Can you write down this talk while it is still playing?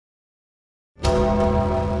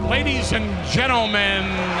Ladies and gentlemen.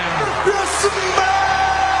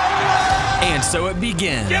 And so it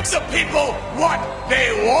begins. Give the people what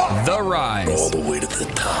they want. The rise. All the way to the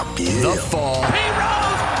top, yeah. The fall.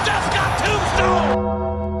 Heroes just got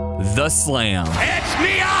tombstone. The slam. It's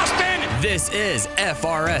me, Austin. This is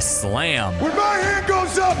FRS Slam. When my hand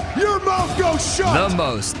goes up, your mouth goes shut. The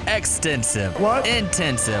most extensive, What?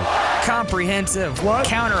 intensive, comprehensive, What?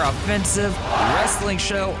 counter-offensive wrestling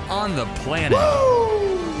show on the planet. Woo!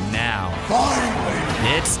 Now,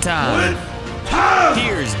 Finally. it's time.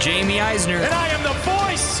 Here's Jamie Eisner And I am the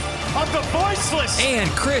voice of the voiceless. and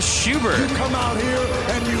Chris Schubert. You come out here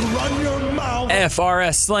and you run your mouth.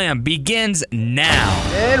 FRS Slam begins now.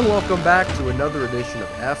 And welcome back to another edition of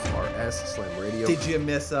FRS Slam Radio. Did you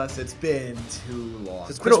miss us? It's been too long.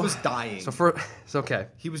 It's Chris been a- was dying. It's okay.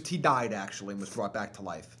 He died actually and was brought back to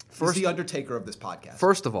life. First- He's the Undertaker of this podcast.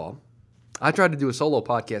 First of all, I tried to do a solo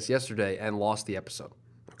podcast yesterday and lost the episode.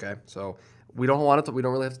 Okay, so we don't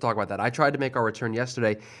really have to talk about that. I tried to make our return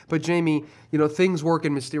yesterday, but Jamie, things work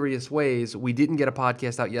in mysterious ways. We didn't get a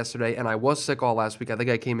podcast out yesterday, and I was sick all last week. I think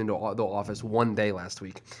I came into the office one day last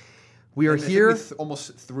week. We are And I think here. we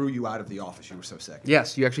almost threw you out of the office. You were so sick.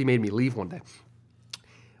 Yes, you actually made me leave one day.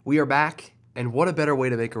 We are back, and what a better way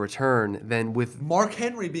to make a return than with Mark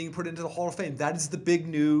Henry being put into the Hall of Fame. That is the big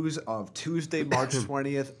news of Tuesday, March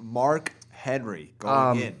 20th. Mark Henry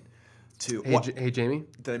going in to. Hey Jamie.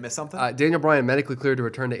 Did I miss something? Daniel Bryan medically cleared to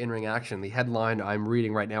return to in-ring action. The headline I'm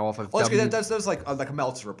reading right now off of that's like a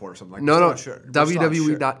Meltzer report or something. Like No, we're still not sure.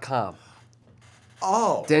 WWE.com.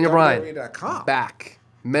 Oh, Daniel Bryan WWE.com. back,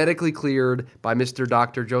 medically cleared by Mr.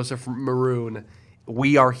 Dr. Joseph Maroon.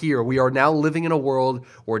 We are here. We are now living in a world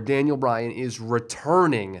where Daniel Bryan is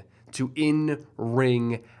returning to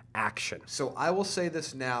in-ring action. So I will say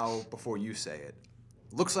this now before you say it.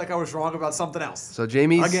 Looks like I was wrong about something else. So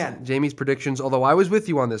Jamie's predictions, although I was with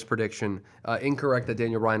you on this prediction, incorrect that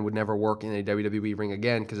Daniel Bryan would never work in a WWE ring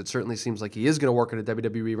again, because it certainly seems like he is going to work in a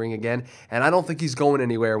WWE ring again, and I don't think he's going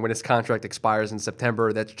anywhere when his contract expires in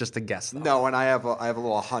September. That's just a guess, though. No, and I have a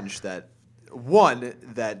little hunch that, one,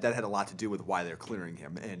 that had a lot to do with why they're clearing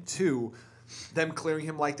him, and two, them clearing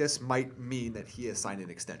him like this might mean that he has signed an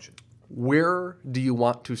extension. Where do you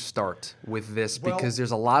want to start with this? Well, Because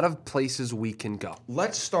there's a lot of places we can go.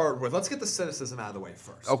 Let's get the cynicism out of the way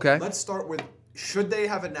first. Okay. Let's start with, should they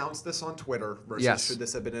have announced this on Twitter versus Yes. should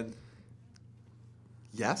this have been in...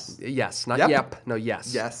 Yes? Yes, not Yep. yep. No,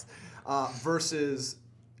 yes. Yes. Versus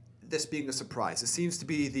this being a surprise. It seems to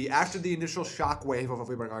be after the initial shock wave of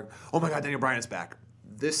everybody going, oh my God, Daniel Bryan is back.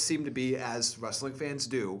 This seemed to be, as wrestling fans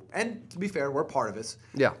do, and to be fair, we're part of this.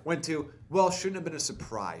 Yeah. Went to, well, shouldn't have been a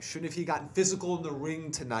surprise. Shouldn't have he gotten physical in the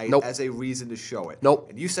ring tonight Nope. as a reason to show it?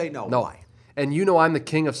 Nope. And you say no. No. Why? And I'm the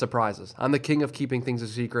king of surprises. I'm the king of keeping things a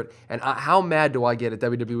secret. And how mad do I get at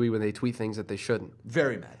WWE when they tweet things that they shouldn't?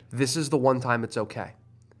 Very mad. This is the one time it's okay.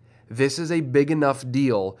 This is a big enough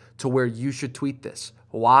deal to where you should tweet this.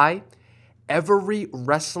 Why? Every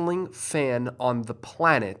wrestling fan on the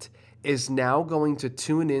planet is now going to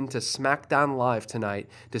tune in to SmackDown Live tonight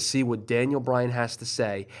to see what Daniel Bryan has to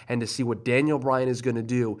say and to see what Daniel Bryan is going to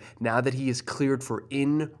do now that he is cleared for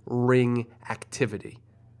in-ring activity.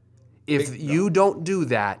 If you don't do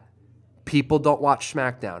that, people don't watch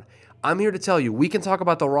SmackDown. I'm here to tell you, we can talk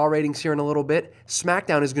about the Raw ratings here in a little bit.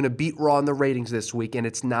 SmackDown is going to beat Raw in the ratings this week, and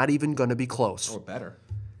it's not even going to be close. Or better.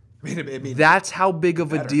 I mean, That's how big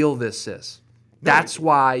of a better. deal this is. That's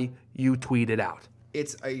why you tweet it out.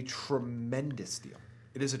 it's a tremendous deal.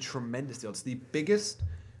 It is a tremendous deal. It's the biggest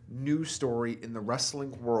news story in the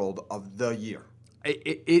wrestling world of the year.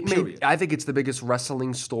 I think it's the biggest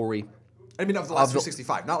wrestling story. I mean, of the last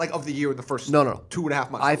 365, not like of the year in the first No.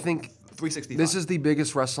 2.5 months. I think 365. This is the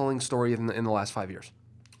biggest wrestling story in the last 5 years.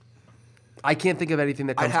 I can't think of anything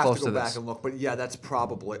that comes I'd have close to go to back this. and look, but yeah, that's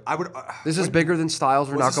probably. I would. This is bigger than Styles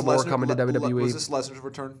or was this Nakamura Lesnar- coming to WWE. Was this Lesnar's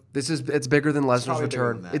return? It's bigger than Lesnar's probably bigger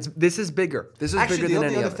return. than that. This is bigger. This is Actually, bigger the than only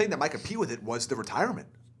any other other thing that might compete with it was the retirement.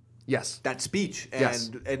 Yes. That speech and Yes.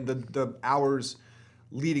 the hours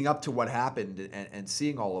leading up to what happened and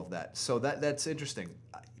seeing all of that. So that's interesting.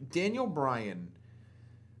 Daniel Bryan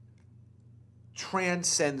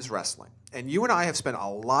transcends wrestling. And you and I have spent a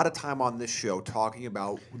lot of time on this show talking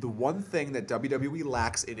about the one thing that WWE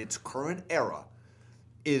lacks in its current era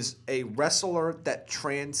is a wrestler that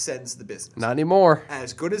transcends the business. Not anymore.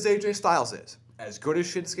 As good as AJ Styles is, as good as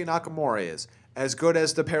Shinsuke Nakamura is, as good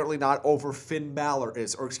as the apparently not over Finn Balor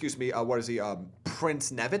is, or excuse me, what is he,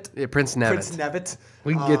 Prince Nevitt? Yeah, Prince Nevitt. Prince Nevitt.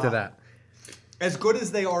 We can get to that. As good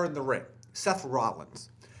as they are in the ring, Seth Rollins,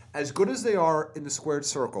 as good as they are in the squared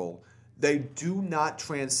circle, They do not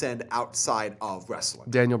transcend outside of wrestling.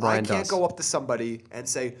 Daniel Bryan I can't does. go up to somebody and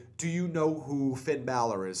say, do you know who Finn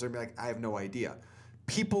Balor is? They're gonna be like, I have no idea.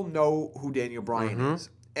 People know who Daniel Bryan is.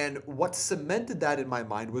 And what cemented that in my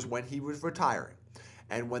mind was when he was retiring.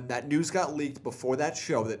 And when that news got leaked before that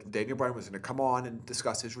show that Daniel Bryan was going to come on and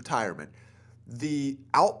discuss his retirement, the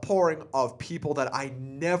outpouring of people that I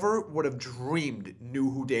never would have dreamed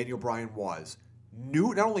knew who Daniel Bryan was,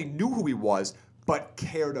 not only knew who he was, but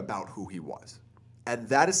cared about who he was. And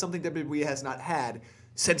that is something WWE has not had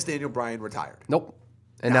since Daniel Bryan retired. Nope.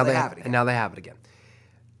 And now they have it again. And now they have it again.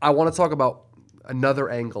 I want to talk about another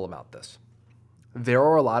angle about this. There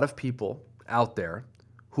are a lot of people out there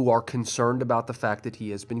who are concerned about the fact that he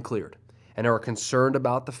has been cleared and are concerned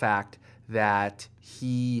about the fact that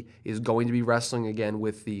he is going to be wrestling again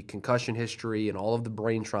with the concussion history and all of the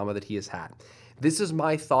brain trauma that he has had. This is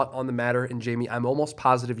my thought on the matter, and Jamie, I'm almost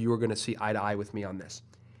positive you are going to see eye to eye with me on this.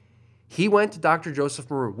 He went to Dr. Joseph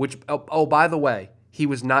Maroon, which, by the way, he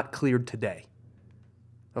was not cleared today.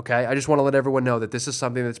 Okay? I just want to let everyone know that this is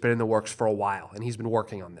something that's been in the works for a while, and he's been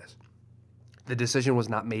working on this. The decision was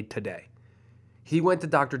not made today. He went to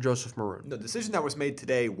Dr. Joseph Maroon. The decision that was made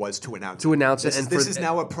today was to announce it. To announce it. This is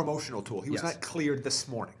now a promotional tool. He was Yes. not cleared this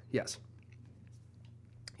morning. Yes.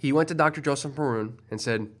 He went to Dr. Joseph Maroon and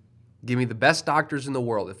said, give me the best doctors in the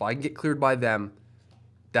world. If I can get cleared by them,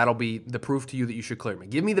 that'll be the proof to you that you should clear me.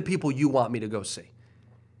 Give me the people you want me to go see.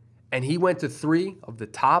 And he went to 3 of the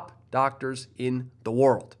top doctors in the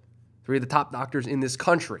world, 3 of the top doctors in this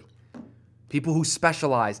country, people who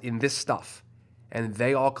specialize in this stuff, and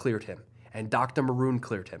they all cleared him. And Dr. Maroon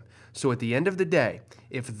cleared him. So at the end of the day,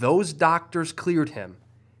 if those doctors cleared him,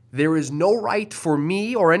 there is no right for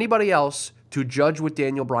me or anybody else to judge what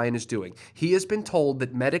Daniel Bryan is doing. He has been told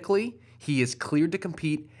that medically he is cleared to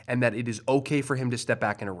compete and that it is okay for him to step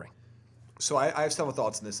back in a ring. So I have several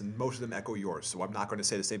thoughts on this, and most of them echo yours. So I'm not going to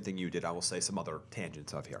say the same thing you did. I will say some other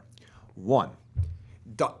tangents of here. One,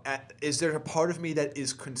 is there a part of me that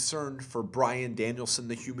is concerned for Bryan Danielson,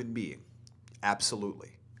 the human being?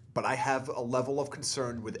 Absolutely. But I have a level of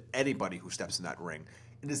concern with anybody who steps in that ring.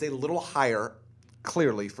 It is a little higher,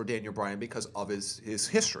 clearly, for Daniel Bryan because of his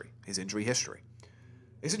history, his injury history.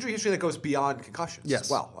 His injury history that goes beyond concussions as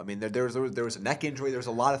well. I mean, there was a neck injury. There's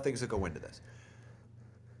a lot of things that go into this.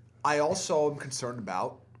 I also am concerned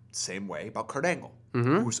about, same way, about Kurt Angle,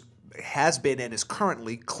 who has been and is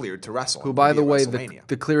currently cleared to wrestle. Who, by the way,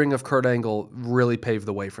 the clearing of Kurt Angle really paved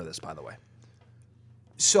the way for this, by the way.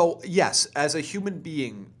 So, yes, as a human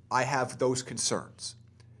being, I have those concerns.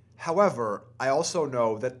 However, I also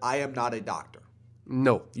know that I am not a doctor.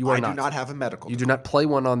 No, you are not. I do not have a medical degree. You do not play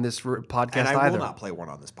one on this podcast and I either. will not play one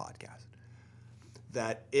on this podcast.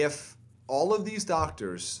 That if all of these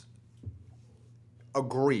doctors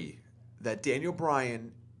agree that Daniel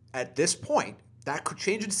Bryan, at this point, that could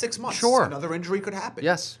change in 6 months. Sure. Another injury could happen.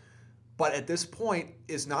 Yes. But at this point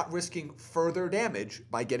is not risking further damage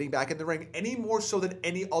by getting back in the ring any more so than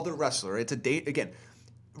any other wrestler. It's again,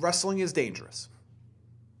 wrestling is dangerous.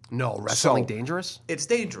 No, wrestling dangerous? It's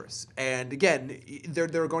dangerous. And again,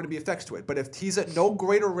 there are going to be effects to it. But if he's at no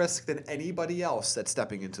greater risk than anybody else that's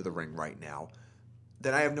stepping into the ring right now,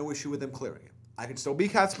 then I have no issue with him clearing it. I can still be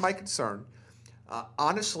that's my concern.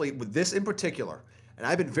 Honestly, with this in particular, and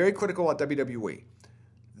I've been very critical at WWE,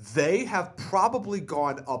 they have probably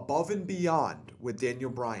gone above and beyond with Daniel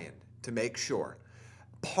Bryan to make sure.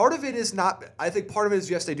 Part of it is not, I think part of it is,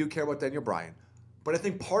 yes, they do care about Daniel Bryan, but I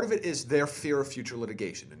think part of it is their fear of future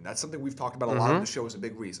litigation. And that's something we've talked about a lot on the show as a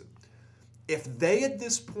big reason. If they at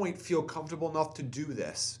this point feel comfortable enough to do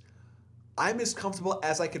this, I'm as comfortable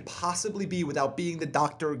as I could possibly be without being the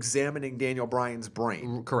doctor examining Daniel Bryan's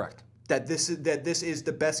brain. Correct. That this is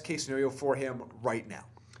the best case scenario for him right now.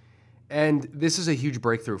 And this is a huge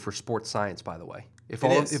breakthrough for sports science, by the way. If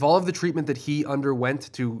all of the treatment that he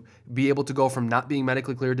underwent to be able to go from not being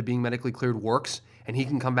medically cleared to being medically cleared works, and he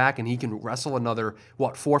can come back and he can wrestle another,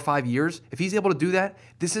 4 or 5 years, if he's able to do that,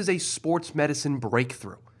 this is a sports medicine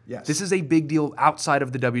breakthrough. Yes. This is a big deal outside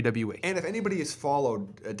of the WWE. And if anybody has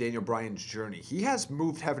followed Daniel Bryan's journey, he has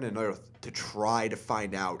moved heaven and earth to try to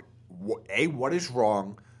find out, what is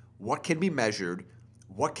wrong, what can be measured,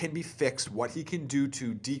 what can be fixed, what he can do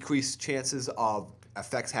to decrease chances of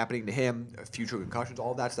effects happening to him, future concussions,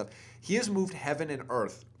 all of that stuff. He has moved heaven and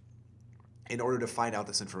earth in order to find out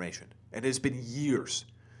this information. And it has been years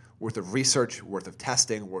worth of research, worth of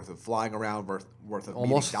testing, worth of flying around, worth of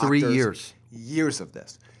almost meeting doctors. 3 years. Years of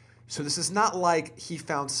this. So this is not like he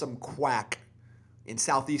found some quack in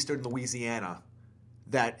southeastern Louisiana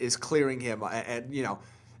that is clearing him. And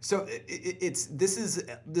So this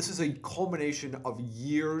is a culmination of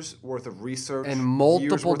years worth of research and years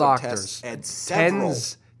multiple worth doctors, of tests, and several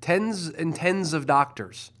tens of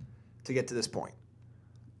doctors to get to this point.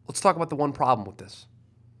 Let's talk about the one problem with this.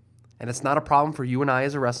 And it's not a problem for you and I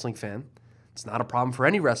as a wrestling fan. It's not a problem for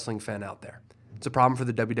any wrestling fan out there. It's a problem for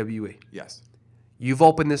the WWE. Yes. You've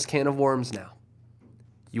opened this can of worms now.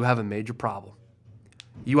 You have a major problem.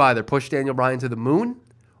 You either push Daniel Bryan to the moon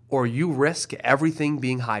or you risk everything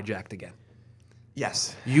being hijacked again.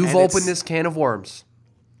 Yes. You've opened this can of worms.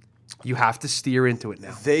 You have to steer into it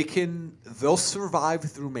now. They'll survive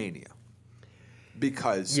through Mania.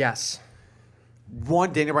 Because Yes.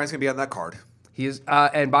 one, Daniel Bryan's going to be on that card. He is,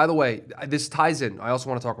 and by the way, this ties in. I also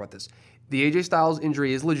want to talk about this. The AJ Styles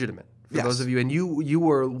injury is legitimate for Yes. those of you, and you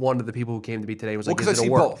were one of the people who came to me today and was like, Because I've "Is it a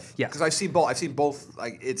seen work?" both. Yes, Because I've seen both. I've seen both.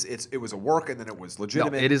 Like it was a work, and then it was no,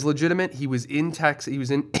 legitimate. it is legitimate. He was in Texas.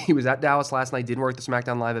 He was at Dallas last night. Didn't work the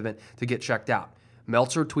SmackDown Live event to get checked out.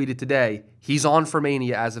 Meltzer tweeted today he's on for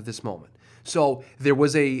Mania as of this moment. So there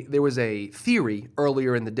was a theory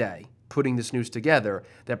earlier in the day, putting this news together,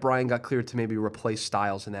 that Bryan got cleared to maybe replace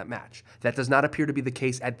Styles in that match. That does not appear to be the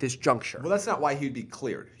case at this juncture. Well, that's not why he'd be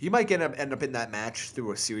cleared. He might end up in that match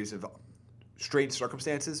through a series of strange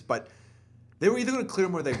circumstances, but they were either going to clear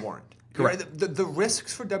him or they weren't. Correct. Right? The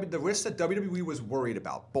risks that WWE was worried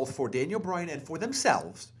about, both for Daniel Bryan and for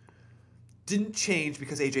themselves, didn't change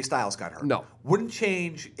because AJ Styles got hurt. No. Wouldn't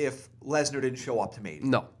change if Lesnar didn't show up to Mania.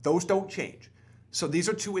 No. Those don't change. So these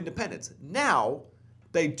are two independents. Now,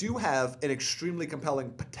 they do have an extremely compelling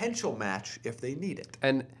potential match if they need it.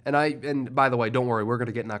 And by the way, don't worry, we're going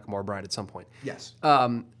to get Nakamura Bryan at some point. Yes.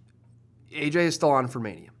 AJ is still on for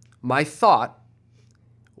Mania. My thought,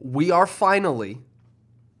 we are finally,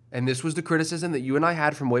 and this was the criticism that you and I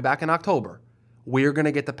had from way back in October, we're going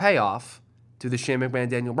to get the payoff to the Shane McMahon,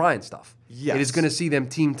 Daniel Bryan stuff. Yes. It is going to see them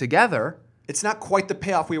team together. It's not quite the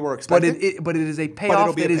payoff we were But expecting. it is a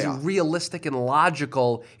payoff be a that is payoff. realistic and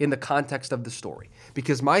logical in the context of the story.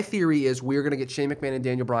 Because my theory is we're going to get Shane McMahon and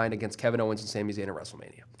Daniel Bryan against Kevin Owens and Sami Zayn at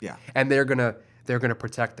WrestleMania. Yeah. And they're gonna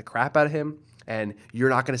protect the crap out of him, and you're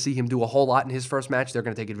not going to see him do a whole lot in his first match. They're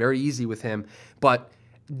going to take it very easy with him. But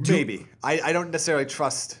Maybe. I don't necessarily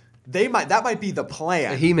trust. That might be the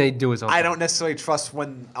plan. he may do his own I thing. don't necessarily trust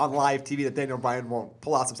when on live TV that Daniel Bryan won't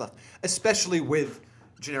pull out some stuff, especially with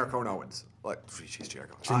Generico and Owens. Like, jeez,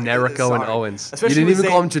 Jericho. Generico and Sorry. Owens. Especially You didn't with even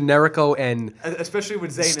call him Zayn- Generico and Especially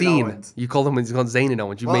with Zayn Steen. and Owens. You called him Zayn and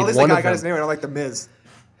Owens. You Well, at made least one the of guy got his them. name. I don't like the Miz.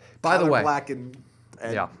 By the Tyler way, Black and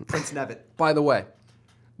Yeah. Prince Nevitt. by the way,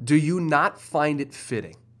 do you not find it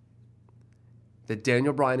fitting that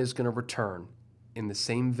Daniel Bryan is going to return in the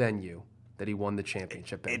same venue that he won the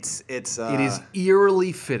championship in? It It is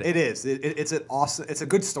eerily fitting. It is. It's an awesome. It's a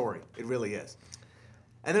good story. It really is.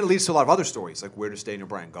 And then it leads to a lot of other stories, like where does Daniel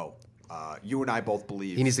Bryan go? You and I both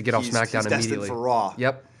believe He needs to get off SmackDown he's destined immediately. for Raw.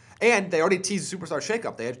 Yep. And they already teased a Superstar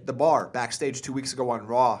Shakeup. They had the Bar backstage 2 weeks ago on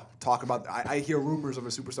Raw talk about. I hear rumors of a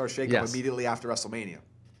Superstar Shakeup Yes. immediately after WrestleMania.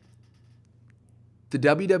 The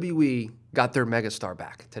WWE got their megastar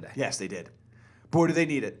back today. Yes, they did. Boy, do they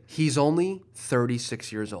need it. He's only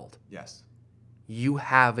 36 years old. Yes. You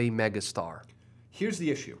have a megastar. Here's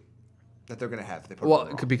the issue that they're going to have. If they put him on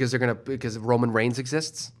Raw. Because Roman Reigns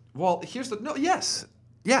exists. Well,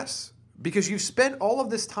 yes, because you've spent all of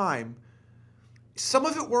this time, some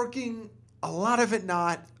of it working, a lot of it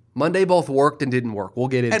not. Monday both worked and didn't work. We'll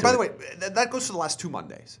get into it. And by the way, that goes to the last 2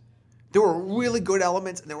 Mondays. There were really good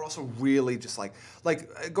elements, and there were also really just like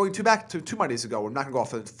going back to 2 Mondays ago. I'm not gonna go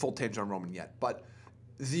off a full tangent on Roman yet, but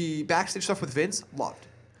the backstage stuff with Vince, loved.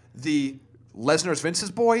 The Lesnar's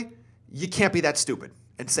Vince's boy, you can't be that stupid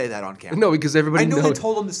and say that on camera. No, because everybody I know knows. they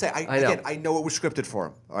told him to say. I know. I know it was scripted for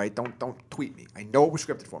him. All right, don't tweet me. I know it was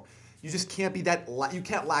scripted for him. You just can't be that. You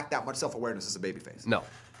can't lack that much self-awareness as a babyface. No.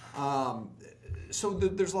 So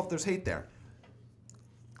there's love, there's hate there.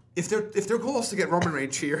 If their goal is to get Roman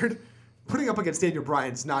Reigns cheered, putting up against Daniel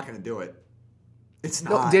Bryan's not going to do it. It's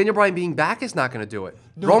No, not. Daniel Bryan being back is not going to do it.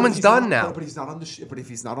 No, Roman's but he's done not- now. no, but he's not on the. But if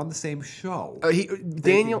he's not on the same show,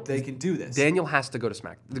 Daniel they can do this. Daniel has to go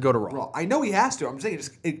to Raw. Raw. I know he has to. I'm saying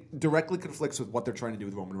it directly conflicts with what they're trying to do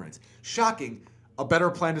with Roman Reigns. Shocking. A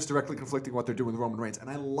better plan is directly conflicting with what they're doing with Roman Reigns. And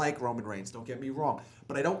I like Roman Reigns, don't get me wrong.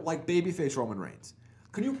 But I don't like babyface Roman Reigns.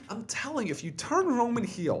 I'm telling you, if you turn Roman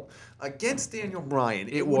heel against Daniel Bryan,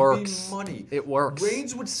 it would works. be money. It works.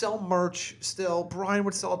 Reigns would sell merch still. Bryan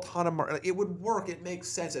would sell a ton of merch. It would work. It makes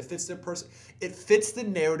sense. It fits their person. It fits the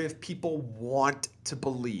narrative people want to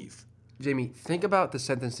believe. Jamie, think about the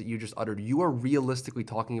sentence that you just uttered. You are realistically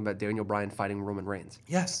talking about Daniel Bryan fighting Roman Reigns.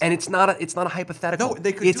 Yes. And it's not a hypothetical. No,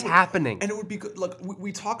 they could It's do it. happening. And it would be good. Look,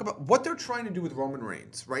 we talk about what they're trying to do with Roman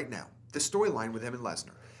Reigns right now. The storyline with him and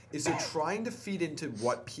Lesnar is they're trying to feed into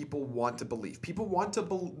what people want to believe. People want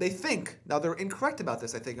to they think, now they're incorrect about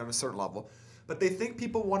this, I think, on a certain level, but they think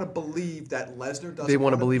people want to believe that Lesnar doesn't They want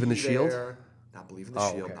to wanna believe in be the Shield? there. Not believe in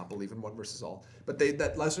the Shield, okay. not believe in one versus all. But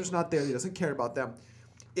that Lesnar's not there. He doesn't care about them.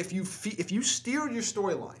 If you steer your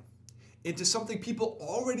storyline into something people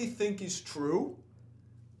already think is true,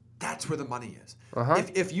 that's where the money is.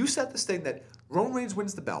 If you set this thing that Roman Reigns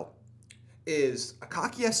wins the belt, is a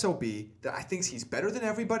cocky SOB that I think he's better than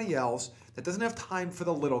everybody else, that doesn't have time for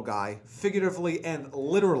the little guy, figuratively and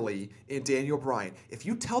literally, in Daniel Bryan. If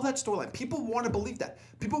you tell that storyline, people want to believe that.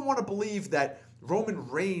 People want to believe that Roman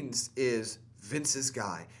Reigns is Vince's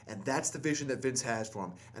guy, and that's the vision that Vince has for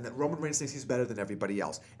him, and that Roman Reigns thinks he's better than everybody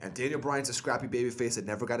else, and Daniel Bryan's a scrappy babyface that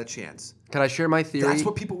never got a chance. Can I share my theory? That's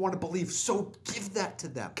what people want to believe, so give that to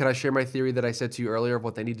them. Can I share my theory that I said to you earlier of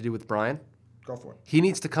what they need to do with Bryan? Go for it. He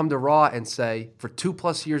needs to come to Raw and say, for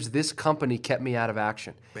 2+ years, this company kept me out of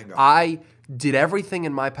action. Bingo. I did everything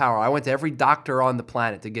in my power. I went to every doctor on the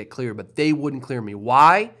planet to get cleared, but they wouldn't clear me.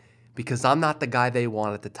 Why? Because I'm not the guy they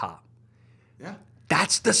want at the top. Yeah.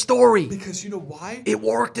 That's the story. Because you know why? It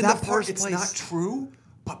worked in the first It's place. not true,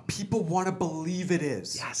 but people want to believe it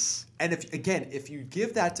is. Yes. And if you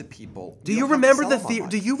give that to people, Do you don't have to remember sell the them theory? on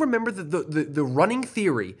Do you remember the running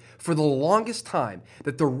theory for the longest time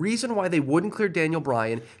that the reason why they wouldn't clear Daniel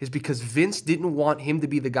Bryan is because Vince didn't want him to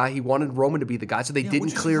be the guy. He wanted Roman to be the guy, so they didn't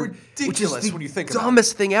which is clear. ridiculous which is the when you think about it.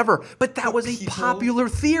 dumbest thing ever. But that But was a people popular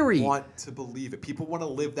theory. Want to believe it. People want to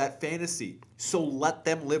live that fantasy. So let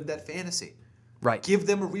them live that fantasy. Right. Give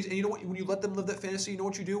them a reason. And you know what? When you let them live that fantasy, you know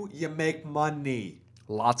what you do? You make money.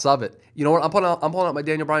 Lots of it. You know what? I'm pulling out my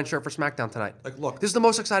Daniel Bryan shirt for SmackDown tonight. Like, look. This is the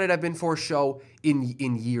most excited I've been for a show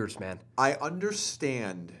in years, man. I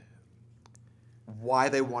understand why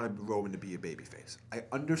they wanted Roman to be a babyface. I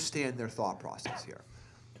understand their thought process here.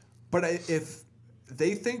 But if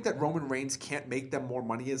they think that Roman Reigns can't make them more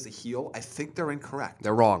money as a heel, I think they're incorrect.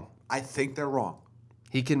 They're wrong. I think they're wrong.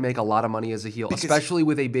 He can make a lot of money as a heel, Because especially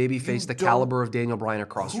with a babyface you the don't- caliber of Daniel Bryan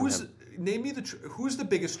across from him. Name me who's the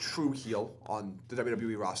biggest true heel on the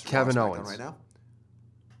WWE roster? Kevin on SmackDown Owens. right now.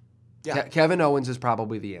 Yeah. Kevin Owens is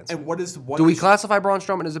probably the answer. And what is one? Do we issue- classify Braun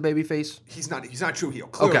Strowman as a babyface? He's not a true heel.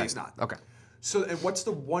 Clearly, Okay. he's not. Okay. So, and what's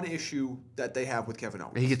the one issue that they have with Kevin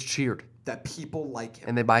Owens? He gets cheered, That people like him.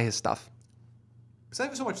 and they buy his stuff. It's not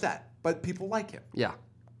even so much that, but people like him. Yeah.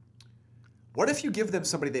 What if you give them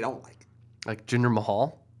somebody they don't like? Like Jinder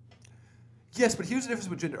Mahal. Yes, but here's the difference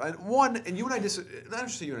with Jinder. And you and I disagree. Not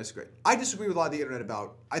just you and I disagree. I disagree with a lot of the internet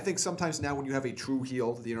about. I think sometimes now when you have a true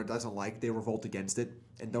heel that the internet doesn't like, they revolt against it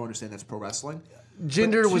and don't understand that's pro wrestling.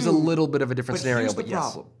 Jinder was a little bit of a different scenario, here's but the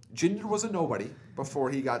yes. problem. Jinder was a nobody before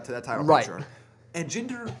he got to that title Right. picture. And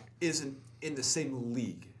Jinder isn't in the same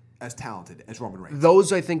league as talented as Roman Reigns.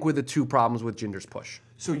 Those, I think, were the two problems with Jinder's push.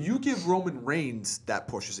 So you give Roman Reigns that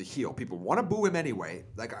push as a heel. People want to boo him anyway.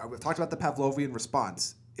 Like we've talked about the Pavlovian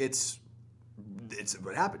response. It's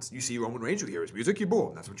what happens. You see Roman Reigns, you hear his music, you boo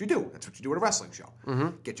him. That's what you do. That's what you do at a wrestling show.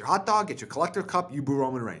 Mm-hmm. Get your hot dog, get your collector cup, you boo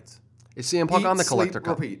Roman Reigns. Is CM Punk Eat, on the sleep, collector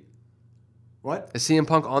cup? repeat. What? Is CM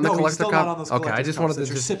Punk on the No, collector he's still cup? not on those Okay, I collector just cups wanted that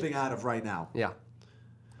to you're sipping out of right now. yeah.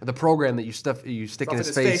 The program that you stick in Stuff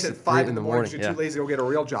his face at 5 in the morning morning. because you're too lazy to go get a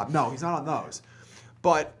real job. No, he's not on those.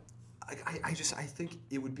 But I think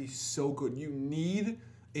it would be so good. You need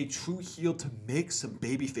a true heel to make some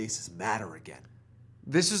baby faces matter again.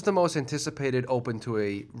 This is the most anticipated open to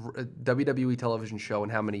a WWE television show in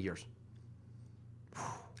how many years?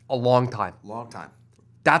 A long time. Long time.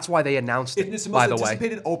 That's why they announced it, It's the by most the way.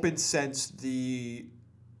 anticipated open since the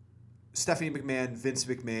Stephanie McMahon, Vince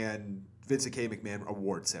McMahon, Vincent K. McMahon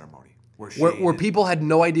award ceremony. Where Where people had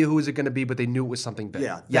no idea who was it going to be, but they knew it was something big.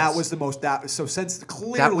 Yeah, Yes. that was the most. So since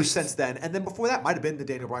then, and then before that might have been the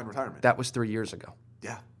Daniel Bryan retirement. That was 3 years ago.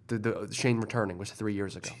 Yeah. The Shane returning was 3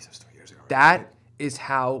 years ago. Jesus, 3 years ago. That is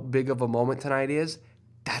how big of a moment tonight is.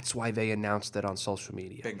 That's why they announced it on social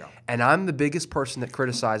media. Bingo. And I'm the biggest person that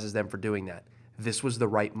criticizes them for doing that. This was the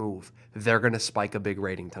right move. They're going to spike a big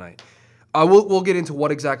rating tonight. We'll get into what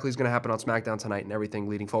exactly is going to happen on SmackDown tonight and everything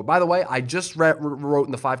leading forward. By the way, I just wrote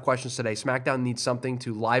in the 5 questions today, SmackDown needs something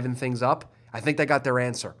to liven things up. I think they got their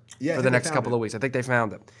answer for the next couple of weeks. I think they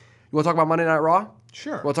found it. You want to talk about Monday Night Raw?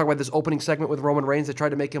 Sure. You want to talk about this opening segment with Roman Reigns that tried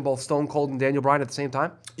to make him both Stone Cold and Daniel Bryan at the same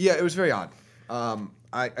time? Yeah, it was very odd. It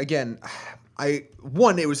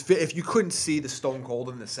was if you couldn't see the Stone Cold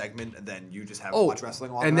in the segment, then you just haven't watched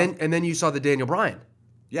wrestling long and enough. then you saw the Daniel Bryan.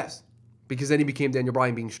 Yes. because then he became Daniel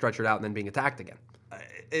Bryan being stretchered out and then being attacked again.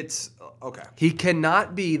 It's okay. He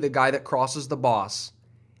cannot be the guy that crosses the boss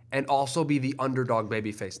and also be the underdog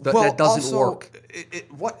babyface. That doesn't work.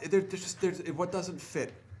 What doesn't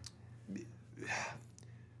fit?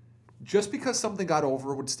 Just because something got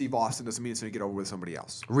over with Steve Austin doesn't mean it's going to get over with somebody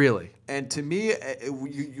else. Really? And to me,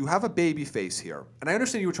 you have a baby face here. And I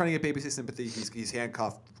understand you were trying to get babyface sympathy. He's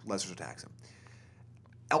handcuffed. Lesnar attacks him.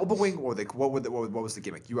 Elbowing, or what was the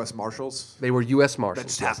gimmick? U.S. Marshals? They were U.S. Marshals. That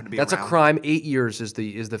just happened to be That's around. a crime. 8 years is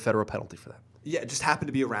the federal penalty for that. Yeah, it just happened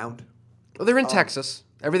to be around. Well, they're in Texas.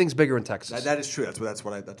 Everything's bigger in Texas. That is true. That's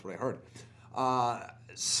what I heard.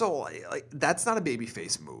 So that's not a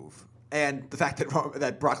babyface move. And the fact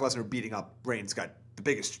that Brock Lesnar beating up Reigns got the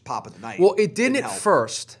biggest pop of the night. Well, it didn't at help.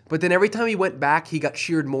 first, but then every time he went back, he got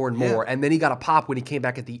cheered more and more, and then he got a pop when he came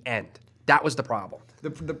back at the end. That was the problem.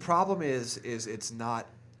 The problem is it's not.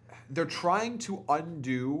 They're trying to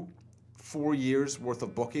undo 4 years worth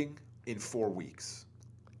of booking in 4 weeks,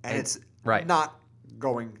 and it's not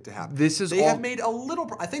going to happen. Have made a little.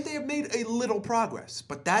 I think they have made a little progress,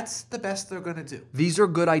 but that's the best they're going to do. Tese are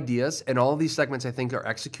good ideas, and all of these segments I think are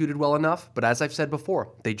executed well enough. But as I've said before,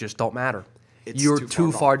 they just don't matter. You're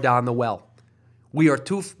too far down the well. We are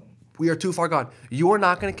too far gone. You are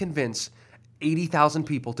not going to convince 80,000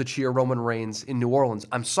 people to cheer Roman Reigns in New Orleans.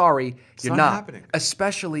 I'm sorry, you're not happening.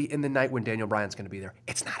 Especially in the night when Daniel Bryan's going to be there.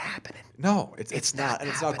 It's not happening. No, it's not, and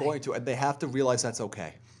it's not going to. And they have to realize that's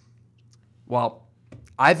okay. Well,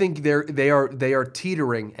 I think they are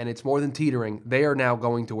teetering, and it's more than teetering. They are now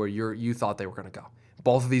going to where you thought they were going to go.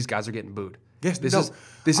 Both of these guys are getting booed. Yes, this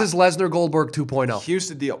is Lesnar Goldberg 2.0. Here's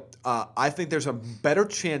the deal. I think there's a better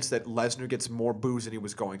chance that Lesnar gets more boos than he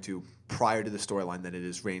was going to prior to the storyline than it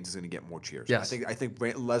is Reigns is going to get more cheers. Yes. I think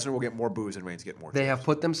Lesnar will get more boos and Reigns get more cheers. They have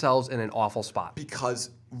put themselves in an awful spot.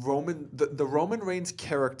 Because the Roman Reigns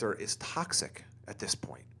character is toxic at this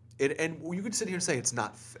point. And you could sit here and say it's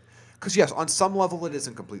not because yes, on some level it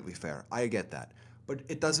isn't completely fair. I get that. But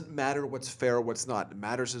it doesn't matter what's fair or what's not. It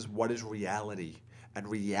matters is what is reality. And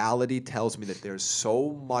reality tells me that there's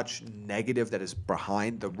so much negative that is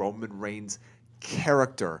behind the Roman Reigns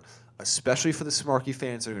character, especially for the Smarky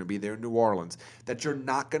fans that are going to be there in New Orleans, that you're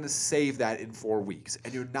not going to save that in 4 weeks.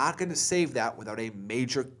 And you're not going to save that without a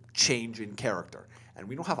major change in character. And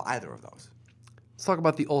we don't have either of those. Let's talk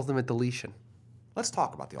about the ultimate deletion. Let's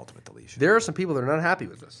talk about the ultimate deletion. There are some people that are not happy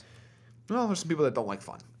with this. Well, there's some people that don't like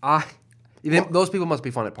fun. Those people must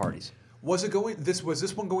be fun at parties. Was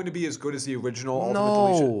this one going to be as good as the original Ultimate No.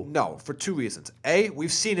 Deletion? No, for 2 reasons. A,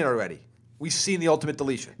 we've seen it already. We've seen the Ultimate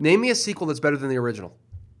Deletion. Name me a sequel that's better than the original.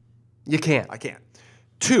 You can't. I can't.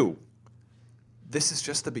 2, this is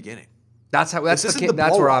just the beginning. That's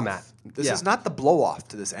where I'm at. This is not the blow off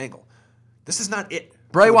to this angle. This is not it.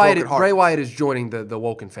 Bray Wyatt is joining the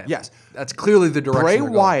Woken family. Yes. That's clearly the direction Bray they're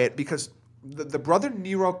going. Wyatt, because the brother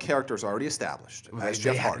Nero character is already established as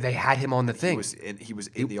Jeff Hardy. They had him on the thing. He was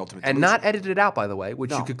in the Ultimate and Deletion. not edited out, by the way, which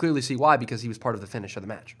No. you could clearly see why, because he was part of the finish of the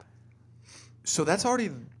match. So that's already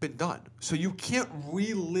been done. So you can't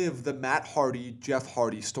relive the Matt Hardy, Jeff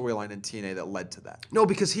Hardy storyline in TNA that led to that. No,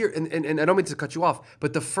 because here, and I don't mean to cut you off,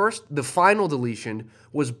 but the final deletion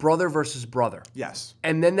was brother versus brother. Yes.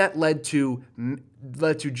 And then that led to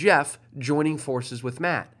Jeff joining forces with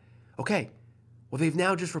Matt. Okay, well, they've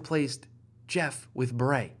now just replaced Jeff with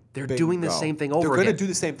Bray. They're doing the same thing over again. They're going to do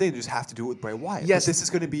the same thing. They just have to do it with Bray Wyatt. Yes. But this is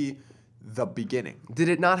going to be the beginning. Did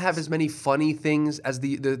it not have as many funny things as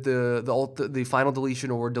the final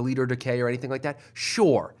deletion or delete or decay or anything like that?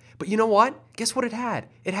 Sure. But you know what? Guess what it had?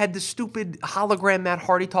 It had the stupid hologram Matt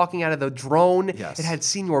Hardy talking out of the drone. Yes. It had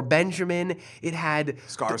Senior Benjamin. It had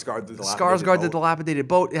Skarsgård, the dilapidated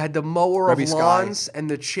boat. It had the mower Rebby of Sky. lawns and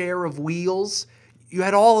the chair of wheels. You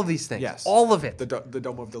had all of these things. Yes. All of it. The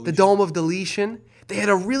Dome of Deletion. The Dome of Deletion. They had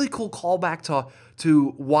a really cool callback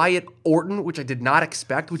to Wyatt Orton, which I did not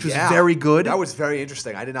expect, which was very good. That was very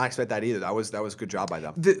interesting. I did not expect that either. That was a good job by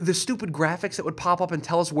them. The stupid graphics that would pop up and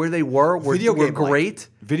tell us where they were Video game-like. great.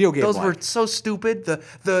 Video game Those were like. so stupid. The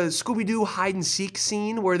Scooby-Doo hide and seek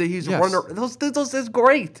scene where he's Yes. running around. Those is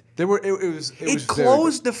great. They were. It was. It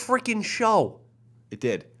closed the freaking show. It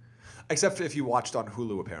did. Except if you watched on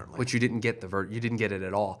Hulu, apparently. Which you didn't get you didn't get it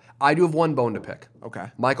at all. I do have one bone to pick.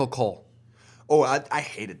 Okay. Michael Cole. Oh, I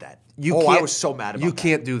hated that. I I was so mad about that. You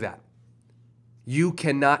can't do that. You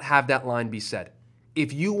cannot have that line be said.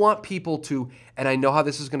 If you want people to, and I know how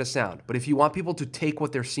this is going to sound, but if you want people to take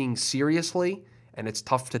what they're seeing seriously, and it's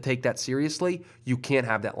tough to take that seriously, you can't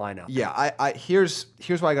have that line out. Yeah, here's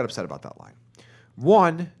why I got upset about that line.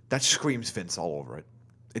 One, that screams Vince all over it.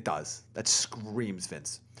 It does. That screams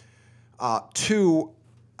Vince. Two,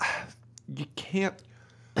 you can't.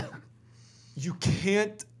 You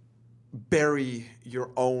can't bury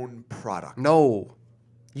your own product. No.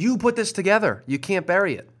 You put this together. You can't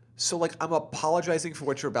bury it. So, like, I'm apologizing for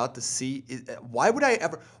what you're about to see. Why would I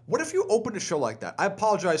ever? What if you opened a show like that? I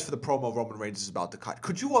apologize for the promo Roman Reigns is about to cut.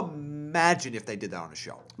 Could you imagine if they did that on a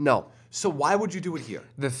show? No. So why would you do it here?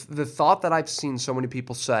 The thought that I've seen so many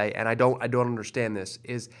people say, and I don't understand this,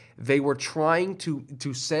 is they were trying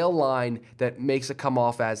to say a line that makes it come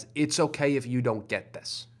off as it's okay if you don't get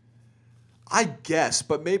this. I guess,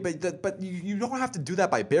 but you don't have to do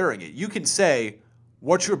that by burying it. You can say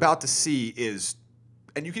what you're about to see is,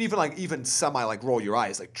 and you can even semi roll your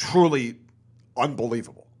eyes, like truly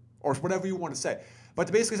unbelievable, or whatever you want to say. But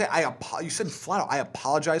to basically say, you said flat out, I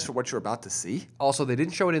apologize for what you're about to see. Also, they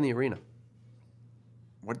didn't show it in the arena.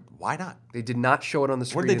 What? Why not? They did not show it on the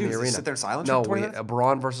screen What did they in do? the arena. Sit there in silence? No, for 20 minutes? a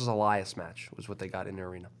Braun versus Elias match was what they got in the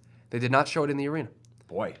arena. They did not show it in the arena.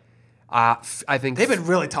 Boy. I think They've been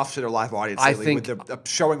really tough to their live audience lately with the,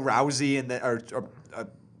 showing Rousey and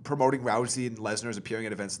promoting Rousey and Lesnar's appearing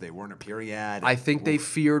at events they weren't appearing at. I think they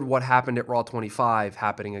feared what happened at Raw 25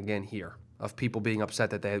 happening again here, of people being upset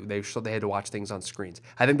that they had to watch things on screens.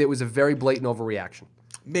 I think that was a very blatant overreaction.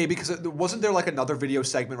 Maybe because wasn't there like another video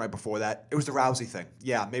segment right before that? It was the Rousey thing.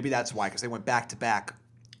 Yeah, maybe that's why, because they went back to back.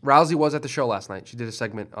 Rousey was at the show last night. She did a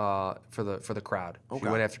segment for the crowd. Okay. She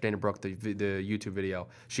went after Dana Brooke, the YouTube video.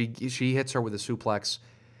 She hits her with a suplex.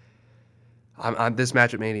 This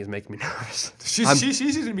match at Mania is making me nervous. She's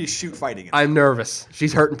going to be shoot fighting. I'm nervous.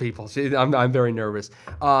 She's hurting people. I'm very nervous.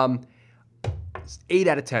 8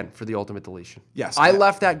 out of 10 for the Ultimate Deletion. Yes. I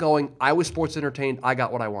left that going. I was sports entertained. I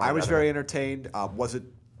got what I wanted. I was very entertained. Was it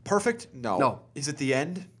perfect? No. No. Is it the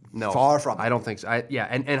end? No. Far from it. I don't think so.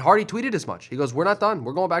 And Hardy tweeted as much. He goes, "We're not done.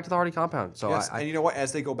 We're going back to the Hardy compound." So yes, and you know what?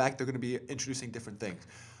 As they go back, they're going to be introducing different things.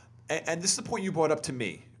 And this is the point you brought up to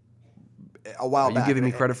me a while back. Are you giving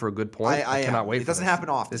me credit for a good point? I cannot am. wait. It doesn't happen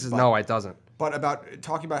often. No, it doesn't. But about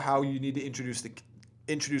talking about how you need to introduce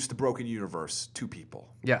the broken universe to people.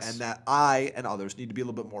 Yes. And that I and others need to be a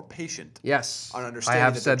little bit more patient. Yes. On understanding I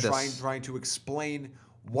have that said they're this. trying to explain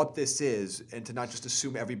what this is and to not just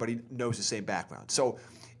assume everybody knows the same background. So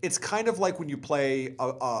it's kind of like when you play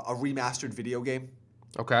a remastered video game.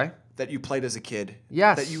 Okay. That you played as a kid.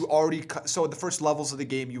 Yes. That you already so the first levels of the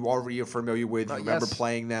game you already are familiar with. You remember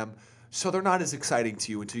playing them. So they're not as exciting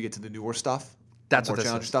to you until you get to the newer stuff. That's more what this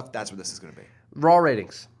challenge is. stuff. That's what this is going to be. Raw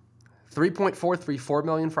ratings. 3.434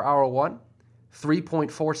 million for hour 1,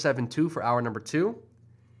 3.472 for hour number 2.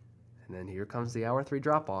 And then here comes the hour 3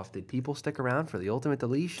 drop off. Did people stick around for the Ultimate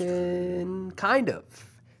Deletion? Kind of.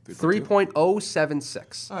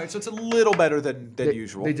 3.076. All right, so it's a little better than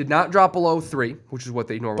usual. They did not drop below 3, which is what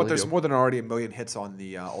they normally do. But there's more than already 1 million hits on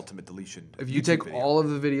the Ultimate Deletion. If you take all of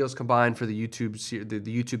the videos combined for the YouTube the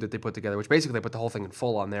YouTube that they put together, which basically they put the whole thing in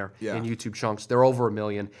full on there in YouTube chunks, they're over 1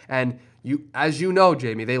 million. And as you know,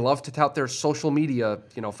 Jamie, they love to tout their social media,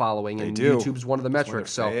 following, and YouTube's one of the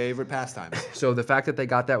metrics. One of their favorite pastimes. So the fact that they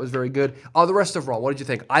got that was very good. The rest of Raw, what did you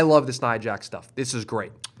think? I love this Nia Jax stuff. This is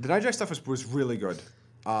great. The Nia Jax stuff was really good.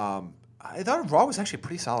 I thought Raw was actually a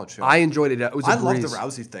pretty solid show. I enjoyed it. It was. I love the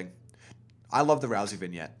Rousey thing. I love the Rousey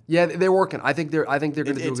vignette. Yeah, they're working. I think they're going to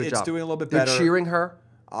do a good job. It's doing a little bit better. They're cheering her.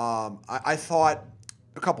 I thought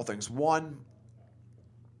a couple things. One,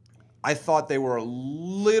 I thought they were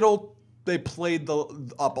they played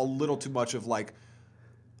up a little too much of like,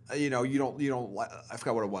 you don't I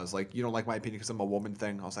forgot what it was. Like, you don't like my opinion because I'm a woman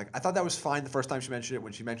thing. I was like, I thought that was fine the first time she mentioned it.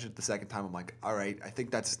 When she mentioned it the second time, I'm like, all right, I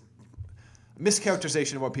think that's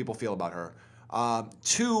mischaracterization of what people feel about her.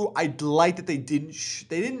 2, I like that they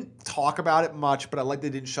didn't talk about it much, but I like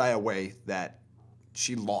they didn't shy away that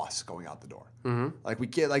she lost going out the door. Mm-hmm.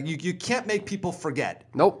 Like you can't make people forget.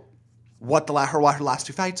 Nope. What her last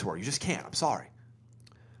 2 fights were. You just can't. I'm sorry.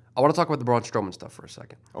 I want to talk about the Braun Strowman stuff for a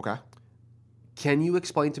second. Okay. Can you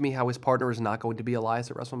explain to me how his partner is not going to be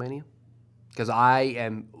Elias at WrestleMania? Because I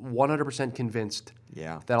am 100% convinced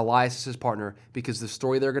that Elias is his partner, because the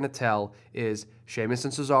story they're going to tell is Sheamus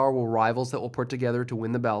and Cesaro will rivals that will put together to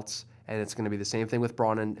win the belts, and it's going to be the same thing with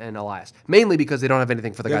Braun and Elias. Mainly because they don't have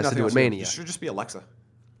anything for the guys to do at Mania. It should just be Alexa.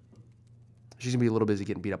 She's going to be a little busy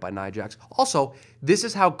getting beat up by Nia Jax. Also, this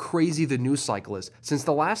is how crazy the news cycle is. Since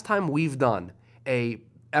the last time we've done a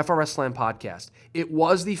FRS Slam podcast, it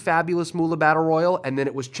was the Fabulous Moolah Battle Royal, and then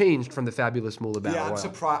it was changed from the Fabulous Moolah Battle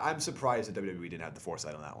Royal. I'm surprised that WWE didn't have the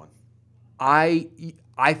foresight on that one. I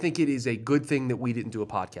think it is a good thing that we didn't do a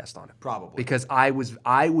podcast on it. Probably. Because I was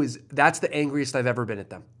that's the angriest I've ever been at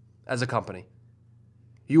them as a company.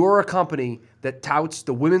 You are a company that touts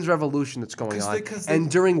the women's revolution that's going on. And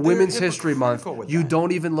during Women's History Month, you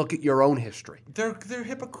don't even look at your own history. They're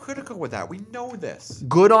hypocritical with that. We know this.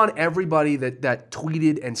 Good on everybody that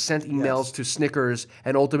tweeted and sent emails to Snickers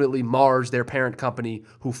and ultimately Mars, their parent company,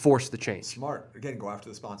 who forced the change. Smart. Again, go after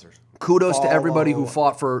the sponsors. Kudos to everybody who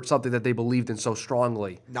fought for something that they believed in so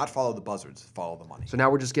strongly. Not follow the buzzards, follow the money. So now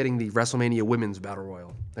we're just getting the WrestleMania Women's Battle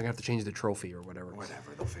Royal. They're going to have to change the trophy or whatever.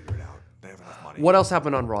 Whatever, they'll figure it out. They have enough money. What else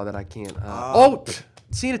happened on Raw that I can't?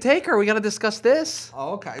 Cena Taker. We got to discuss this.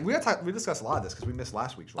 Oh, okay. We discussed a lot of this because we missed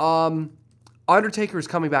last week's Raw. Undertaker is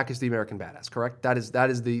coming back as the American Badass, correct? That is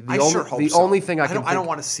the only thing I can. I don't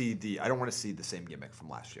want to see the same gimmick from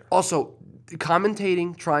last year. Also,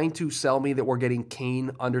 commentating, trying to sell me that we're getting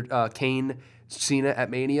Kane Cena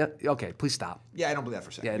at Mania. Okay, please stop. Yeah, I don't believe that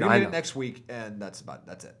for a second. Yeah, You're gonna get it next week, and that's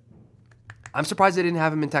it. I'm surprised they didn't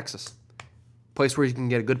have him in Texas, place where you can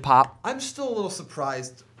get a good pop. I'm still a little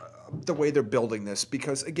surprised the way they're building this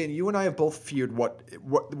because, again, you and I have both feared what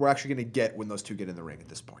we're actually going to get when those two get in the ring at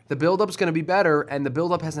this point. The build-up's going to be better, and the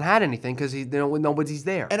build-up hasn't had anything because nobody's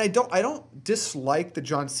there. And I don't dislike the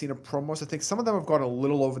John Cena promos. I think some of them have gone a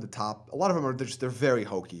little over the top. A lot of them they're very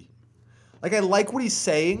hokey. Like, I like what he's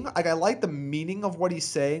saying. Like, I like the meaning of what he's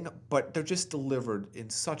saying, but they're just delivered in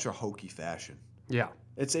such a hokey fashion. Yeah.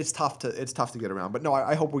 It's tough to get around. But no,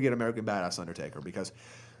 I hope we get American Badass Undertaker because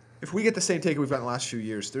if we get the same Taker we've got in the last few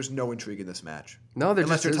years, there's no intrigue in this match. No,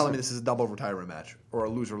 unless you're telling me this is a double retirement match or a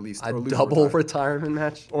loser release. A double retirement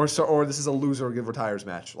match? Or this is a loser retires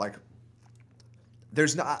match. Like,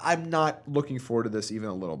 I'm not looking forward to this even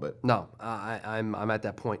a little bit. No, I'm at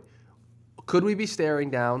that point. Could we be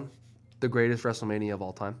staring down the greatest WrestleMania of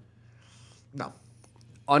all time? No.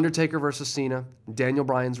 Undertaker versus Cena, Daniel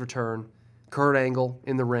Bryan's return, Kurt Angle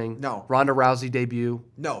in the ring. No. Ronda Rousey debut.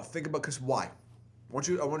 No. Think about because why? I want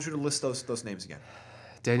you to list those names again.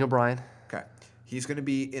 Daniel Bryan. Okay. He's going to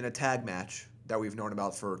be in a tag match that we've known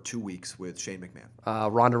about for 2 weeks with Shane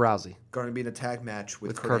McMahon. Ronda Rousey. Going to be in a tag match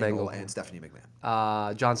with Kurt Angle and Stephanie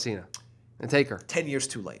McMahon. John Cena. And Taker. 10 years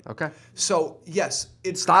too late. Okay. So, yes.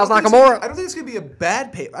 Styles Nakamura. I don't think it's going to be a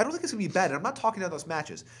bad pay. I don't think it's going to be bad. And I'm not talking about those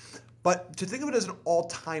matches. But to think of it as an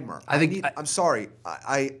all-timer. I'm sorry.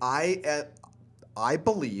 I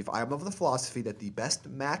believe, I am of the philosophy that the best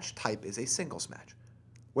match type is a singles match.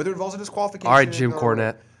 Whether it involves a disqualification. All right, Jim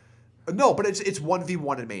Cornette. No, but it's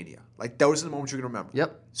 1v1 in Mania. Like, those are the moments you're going to remember.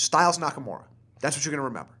 Yep. Styles Nakamura. That's what you're going to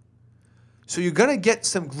remember. So you're going to get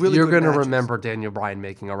some really You're good going to matches. remember Daniel Bryan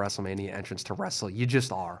making a WrestleMania entrance to wrestle. You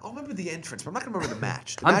just are. I'll remember the entrance, but I'm not going to remember the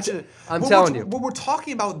match. I'm telling you. When we're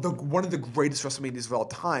talking about one of the greatest WrestleManias of all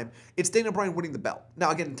time, it's Daniel Bryan winning the belt. Now,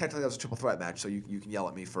 again, technically that was a triple threat match, so you can yell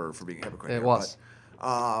at me for being a hypocrite. It was.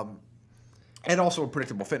 And also a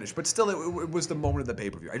predictable finish, but still, it was the moment of the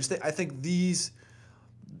pay-per-view. I think these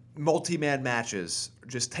multi-man matches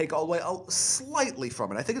just take away slightly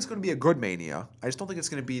from it. I think it's going to be a good Mania. I just don't think it's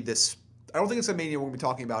going to be this. I don't think it's a Mania we're going to be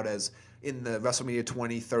talking about as in the WrestleMania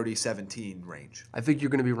 20, 30, 17 range. I think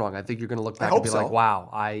you're going to be wrong. I think you're going to look back and be like,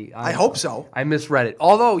 "Wow, I hope so. I misread it."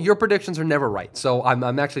 Although your predictions are never right, so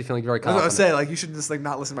I'm actually feeling very confident. I was going to say, you should just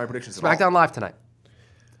not listen to my predictions. SmackDown Live tonight.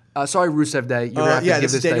 Sorry, Rusev Day. You're gonna have to give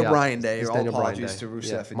this is Daniel day Bryan Day. All apologies to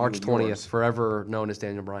Rusev. Yeah, and March 20th, forever known as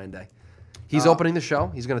Daniel Bryan Day. He's opening the show.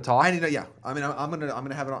 He's going to talk. I mean, I'm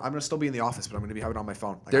gonna have it. I'm gonna still be in the office, but I'm gonna be having it on my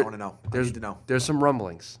phone. I want to know. I need to know. There's some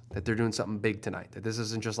rumblings that they're doing something big tonight. That this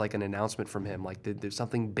isn't just like an announcement from him. Like there's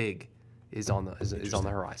something big is on the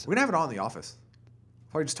horizon. We're gonna have it on in the office.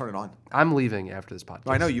 Probably just turn it on. I'm leaving after this podcast.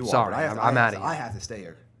 No, I know you are. Sorry, I'm out of here. I have to stay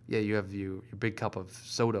here. Yeah, you have your big cup of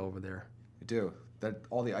soda over there. You do. That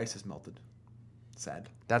all the ice is melted. Sad.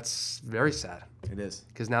 That's very sad. It is.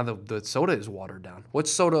 Because now the soda is watered down.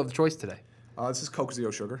 What's soda of choice today? This is Coke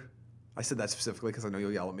Zero Sugar. I said that specifically because I know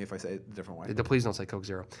you'll yell at me if I say it a different way. Please don't say Coke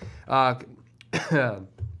Zero. I'm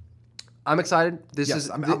excited.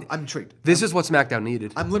 I'm intrigued. This is what SmackDown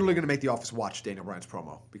needed. I'm literally going to make the office watch Daniel Bryan's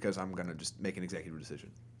promo because I'm going to just make an executive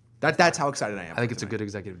decision. That's how excited I am. I think it's a good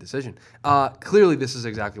executive decision. Clearly, this is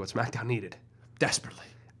exactly what SmackDown needed. Desperately.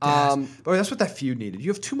 But that's what that feud needed.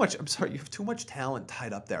 You have too much. I'm sorry. You have too much talent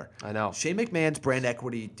tied up there. I know. Shane McMahon's brand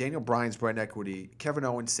equity, Daniel Bryan's brand equity, Kevin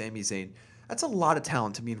Owens, Sami Zayn. That's a lot of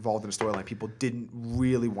talent to be involved in a storyline people didn't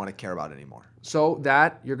really want to care about anymore. So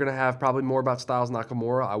that you're going to have probably more about Styles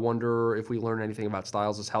Nakamura. I wonder if we learn anything about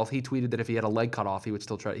Styles' health. He tweeted that if he had a leg cut off, he would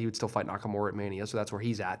still fight Nakamura at Mania. So that's where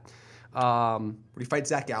he's at. Would he fight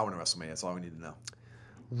Zach Gowen at WrestleMania? That's all we need to know.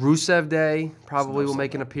 Rusev Day probably will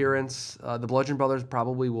make an appearance. The Bludgeon Brothers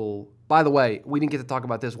probably will. By the way, we didn't get to talk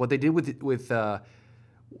about this. What they did with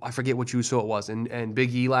I forget which Uso it was, and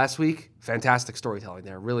Big E last week. Fantastic storytelling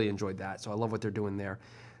there. Really enjoyed that. So I love what they're doing there.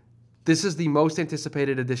 This is the most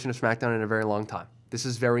anticipated edition of SmackDown in a very long time. This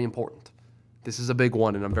is very important. This is a big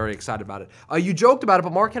one, and I'm very excited about it. You joked about it,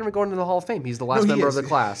 but Mark Henry going into the Hall of Fame. He's the last member of the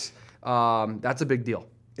class. That's a big deal.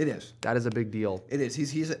 It is. That is a big deal. It is.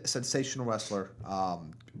 He's a sensational wrestler.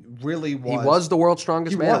 Really was. He was the world's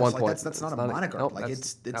strongest man at one point. That's not a moniker. Nope,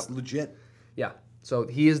 it's legit. Yeah. So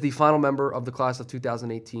he is the final member of the class of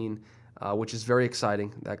 2018, which is very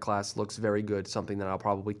exciting. That class looks very good. Something that I'll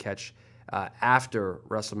probably catch after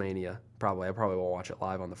WrestleMania. I probably won't watch it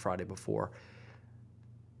live on the Friday before.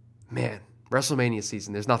 Man, WrestleMania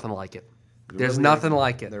season. There's nothing like it. There's nothing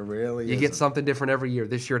like it. There really You get something different every year.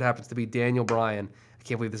 This year it happens to be Daniel Bryan. I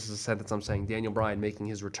can't believe this is a sentence I'm saying. Daniel Bryan making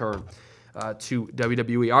his return to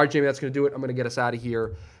WWE. All right, Jamie, that's going to do it. I'm going to get us out of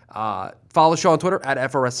here. Follow the show on Twitter at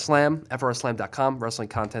FRS Slam, FRSSlam.com. Wrestling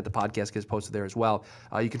content, the podcast gets posted there as well.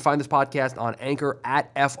 You can find this podcast on Anchor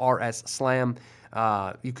at FRS Slam.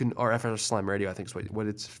 Or FRS Slam Radio, I think is what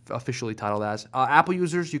it's officially titled as. Apple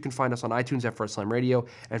users, you can find us on iTunes, FRS Slam Radio,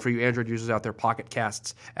 and for you Android users out there, Pocket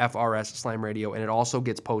Casts, FRS Slam Radio, and it also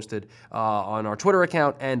gets posted on our Twitter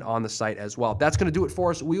account and on the site as well. That's going to do it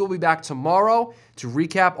for us. We will be back tomorrow to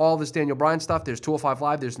recap all this Daniel Bryan stuff. There's 205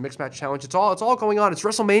 Live, there's the Mixed Match Challenge. It's all going on. It's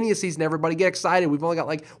WrestleMania season, everybody. Get excited. We've only got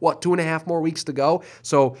 2.5 more weeks to go,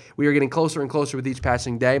 so we are getting closer and closer with each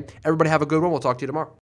passing day. Everybody have a good one. We'll talk to you tomorrow.